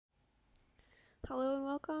Hello and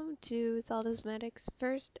welcome to Zelda's Medic's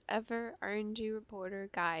first ever RNG reporter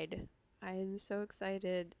guide. I am so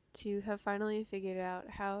excited to have finally figured out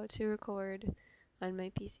how to record on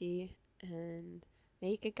my PC and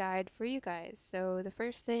make a guide for you guys. So the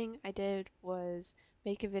first thing I did was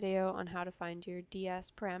make a video on how to find your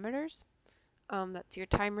DS parameters. That's your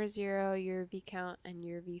timer 0, your V count, and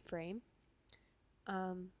your V frame.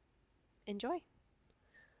 Enjoy!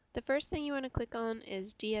 The first thing you want to click on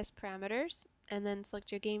is DS parameters, and then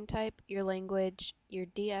select your game type, your language, your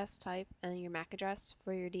DS type, and your MAC address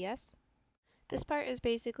for your DS. This part is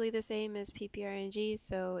basically the same as PPRNG,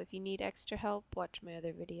 so if you need extra help, watch my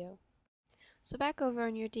other video. So back over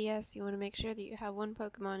on your DS, you want to make sure that you have one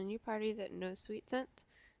Pokemon in your party that knows Sweet Scent,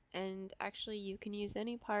 and actually you can use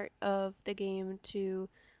any part of the game to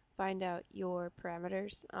find out your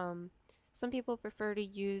parameters. Some people prefer to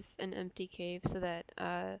use an empty cave so that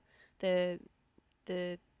the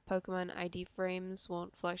Pokemon ID frames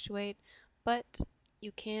won't fluctuate, but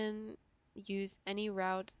you can use any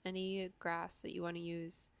route, any grass that you want to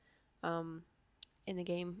use in the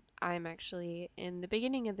game. I'm actually in the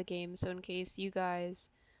beginning of the game, so in case you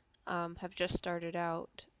guys have just started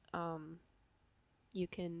out, you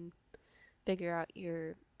can figure out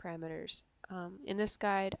your parameters. In this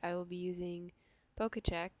guide, I will be using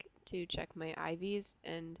PokeCheck to check my IVs,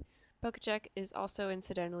 and PokeCheck is also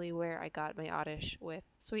incidentally where I got my Oddish with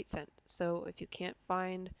Sweet Scent. So if you can't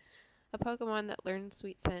find a Pokemon that learns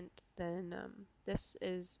Sweet Scent, then this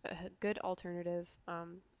is a good alternative. I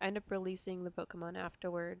end up releasing the Pokemon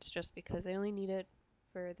afterwards just because I only need it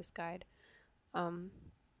for this guide. So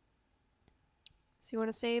you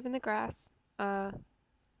want to save in the grass. Want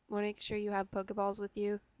to make sure you have Pokeballs with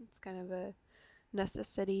you. It's kind of a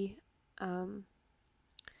necessity.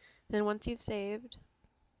 Then once you've saved,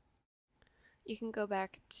 you can go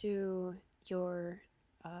back to your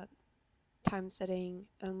time setting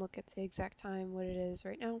and look at the exact time, what it is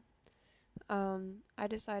right now. I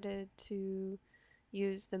decided to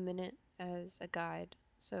use the minute as a guide,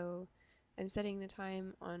 so I'm setting the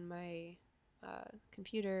time on my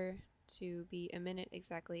computer to be a minute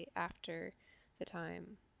exactly after the time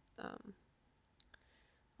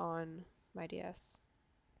on my DS.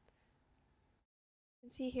 You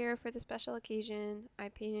can see here for the special occasion, I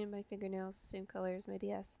painted my fingernails the same color as my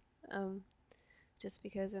DS. Just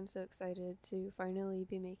because I'm so excited to finally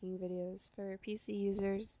be making videos for PC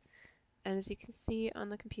users. And as you can see on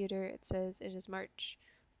the computer, it says it is March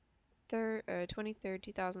 23rd,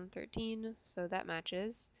 2013, so that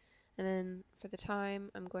matches. And then for the time,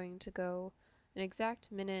 I'm going to go an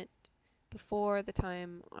exact minute before the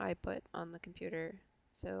time I put on the computer.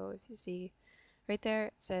 So if you see right there,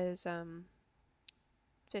 it says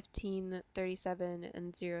 15:37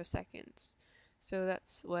 and 0 seconds. So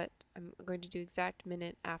that's what I'm going to do, exact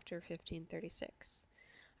minute after 15:36.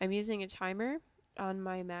 I'm using a timer on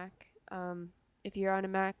my Mac. If you're on a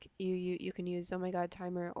Mac, you can use Oh My God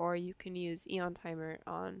Timer, or you can use Eon Timer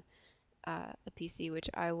on a PC, which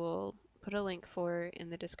I will put a link for in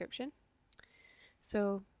the description.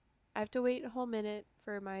 So I have to wait a whole minute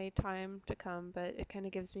for my time to come, but it kind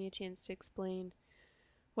of gives me a chance to explain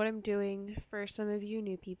what I'm doing for some of you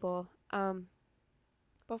new people.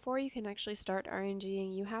 Before you can actually start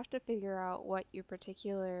RNGing, you have to figure out what your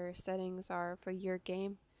particular settings are for your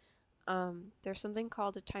game. There's something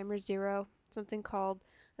called a timer 0, something called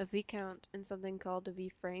a V count, and something called a V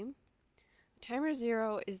frame. Timer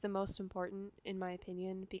 0 is the most important in my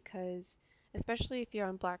opinion, because especially if you're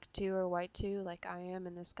on black 2 or white 2 like I am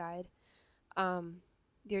in this guide,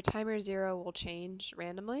 your timer 0 will change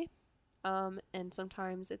randomly. And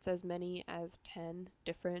sometimes it's as many as 10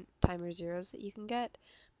 different timer zeros that you can get.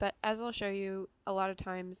 But as I'll show you, a lot of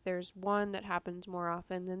times there's one that happens more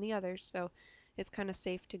often than the others, so it's kind of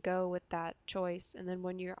safe to go with that choice. And then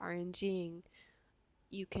when you're RNGing,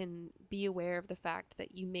 you can be aware of the fact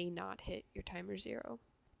that you may not hit your timer 0.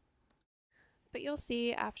 But you'll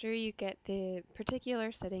see after you get the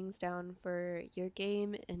particular settings down for your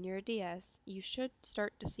game and your DS, you should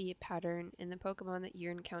start to see a pattern in the Pokemon that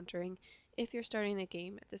you're encountering if you're starting the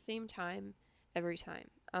game at the same time every time.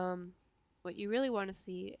 What you really want to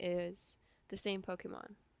see is the same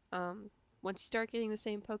Pokemon. Once you start getting the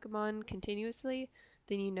same Pokemon continuously,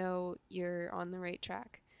 then you know you're on the right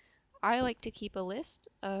track. I like to keep a list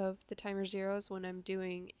of the timer zeros when I'm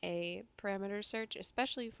doing a parameter search,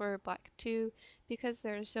 especially for Black 2, because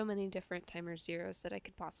there are so many different timer zeros that I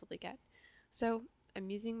could possibly get. So I'm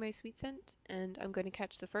using my Sweet Scent, and I'm going to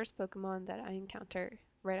catch the first Pokemon that I encounter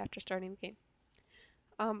right after starting the game.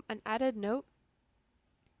 An added note,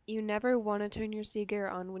 you never want to turn your C gear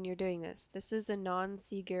on when you're doing this. This is a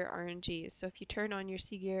non-C gear RNG, so if you turn on your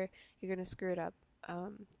C gear, you're going to screw it up.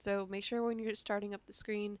 So make sure when you're starting up the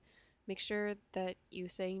screen, make sure that you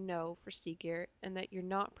say no for C gear and that you're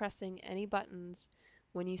not pressing any buttons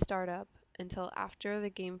when you start up until after the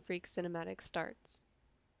Game Freak cinematic starts.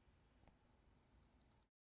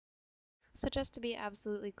 So just to be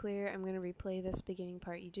absolutely clear, I'm going to replay this beginning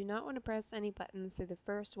part. You do not want to press any buttons through the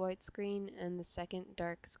first white screen and the second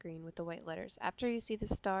dark screen with the white letters. After you see the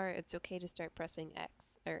star, it's okay to start pressing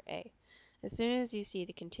X or A. As soon as you see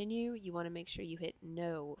the continue, you want to make sure you hit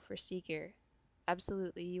no for C gear.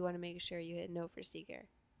 Absolutely, you want to make sure you hit no for C gear.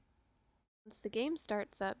 Once the game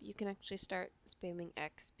starts up, you can actually start spamming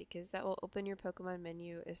X because that will open your Pokemon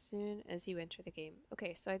menu as soon as you enter the game.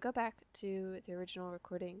 Okay, so I go back to the original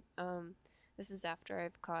recording. This is after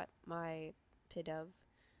I've caught my Pidove.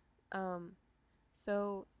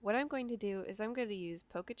 So what I'm going to do is I'm going to use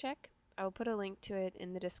PokeCheck. I'll put a link to it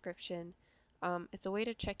in the description. It's a way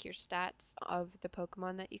to check your stats of the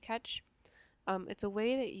Pokemon that you catch. It's a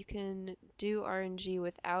way that you can do RNG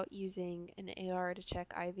without using an AR to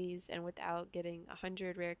check IVs and without getting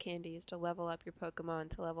 100 rare candies to level up your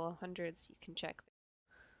Pokemon to level 100 so you can check.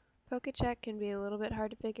 PokeCheck can be a little bit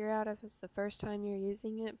hard to figure out if it's the first time you're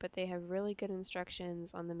using it, but they have really good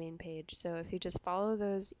instructions on the main page. So if you just follow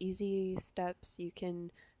those easy steps, you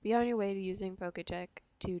can be on your way to using PokeCheck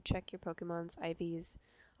to check your Pokemon's IVs.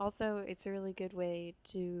 Also, it's a really good way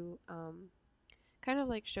to kind of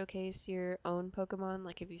like showcase your own Pokemon.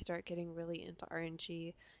 Like if you start getting really into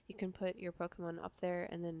RNG, you can put your Pokemon up there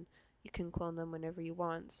and then you can clone them whenever you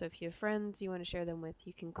want. So if you have friends you want to share them with,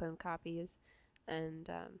 you can clone copies. And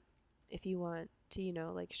if you want to, you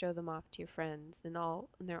know, like show them off to your friends and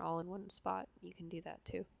they're all in one spot, you can do that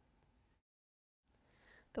too.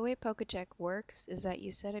 The way PokeCheck works is that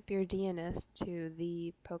you set up your DNS to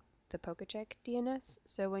the PokeCheck DNS.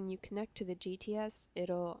 So when you connect to the GTS,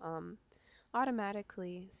 it'll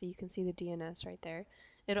automatically, so you can see the DNS right there,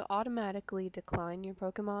 it'll automatically decline your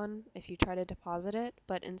Pokemon if you try to deposit it,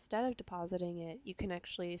 but instead of depositing it, you can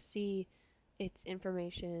actually see its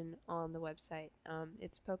information on the website.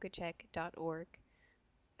 It's pokecheck.org,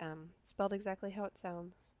 spelled exactly how it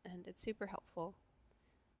sounds, and it's super helpful.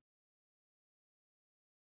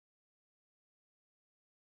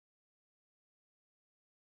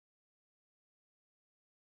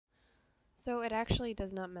 So it actually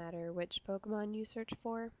does not matter which Pokemon you search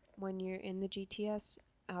for when you're in the GTS.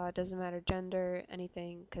 It doesn't matter gender,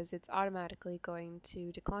 anything, because it's automatically going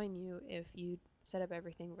to decline you if you set up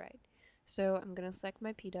everything right. So I'm going to select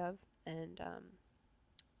my Pidove and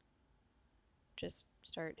just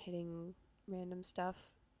start hitting random stuff,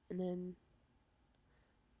 and then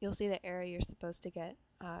you'll see the area you're supposed to get.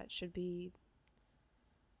 It should be,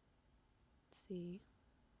 let's see,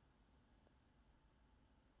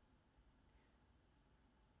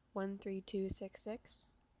 13266.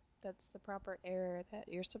 That's the proper error that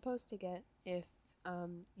you're supposed to get if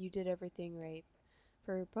you did everything right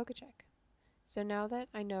for PokeCheck. So now that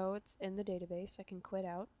I know it's in the database, I can quit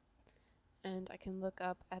out and I can look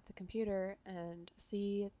up at the computer and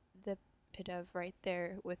see the Pidove right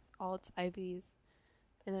there with all its IVs,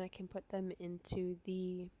 and then I can put them into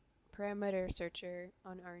the parameter searcher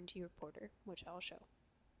on RNG Reporter, which I'll show.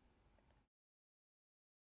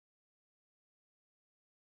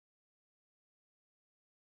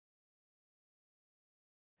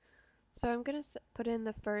 So I'm going to put in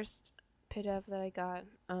the first Pidove that I got,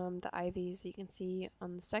 the IVs you can see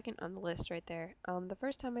on the second on the list right there. The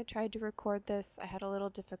first time I tried to record this, I had a little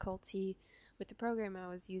difficulty with the program I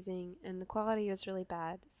was using, and the quality was really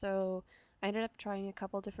bad. So I ended up trying a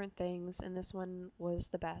couple different things, and this one was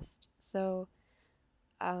the best. So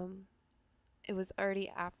it was already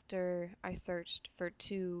after I searched for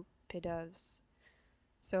 2 Pidoves.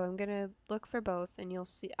 So I'm gonna look for both, and you'll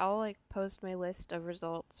see, I'll like post my list of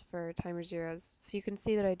results for timer zeros, so you can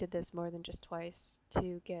see that I did this more than just twice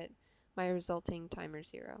to get my resulting timer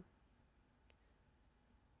zero.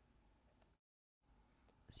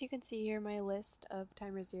 So you can see here my list of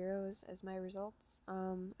timer zeros as my results.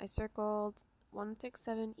 I circled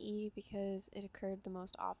 167E because it occurred the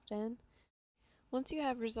most often. Once you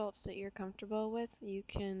have results that you're comfortable with, you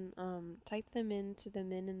can type them into the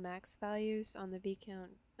min and max values on the VCount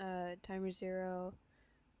timer zero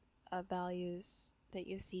values that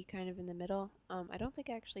you see kind of in the middle. I don't think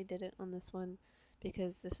I actually did it on this one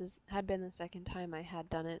because this had been the second time I had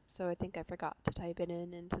done it, so I think I forgot to type it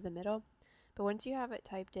in into the middle. But once you have it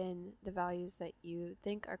typed in, the values that you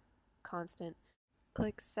think are constant,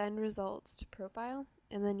 click Send Results to Profile,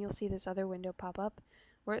 and then you'll see this other window pop up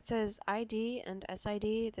Where it says ID and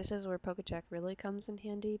SID, this is where PokeCheck really comes in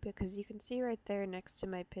handy, because you can see right there next to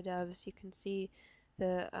my PIDovs, you can see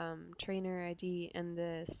the trainer ID and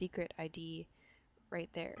the secret ID right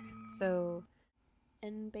there. So,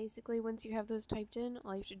 and basically once you have those typed in,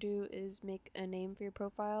 all you have to do is make a name for your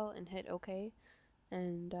profile and hit OK,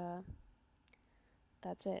 and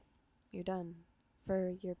that's it. You're done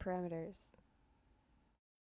for your parameters.